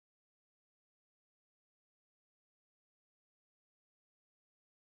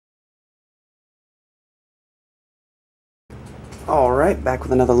Alright, back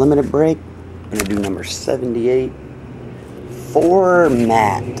with another limited break. I'm going to do number 78 for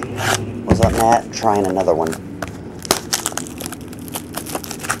Matt. What's up, Matt? Trying another one.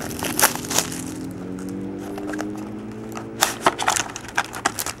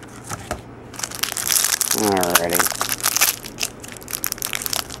 Alrighty.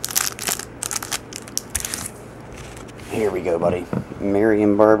 Here we go, buddy.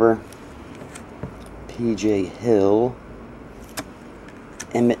 Marion Barber, PJ Hill,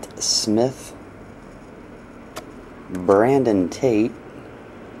 Emmett Smith, Brandon Tate,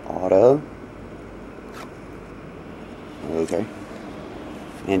 auto. Okay.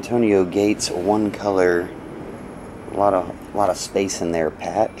 Antonio Gates, one color, a lot of space in there,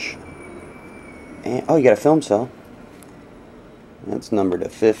 patch. And oh, you got a film cell. That's numbered to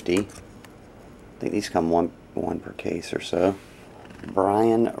 50. I think these come one per case or so.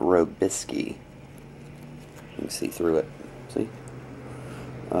 Brian Robisky. You can see through it. See?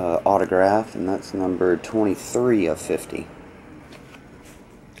 Autograph, and that's number 23 of 50.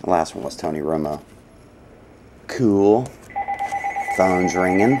 The last one was Tony Romo. Cool. Phone's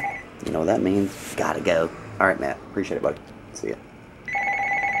ringing. You know what that means. Gotta go. Alright, Matt. Appreciate it, buddy. See ya.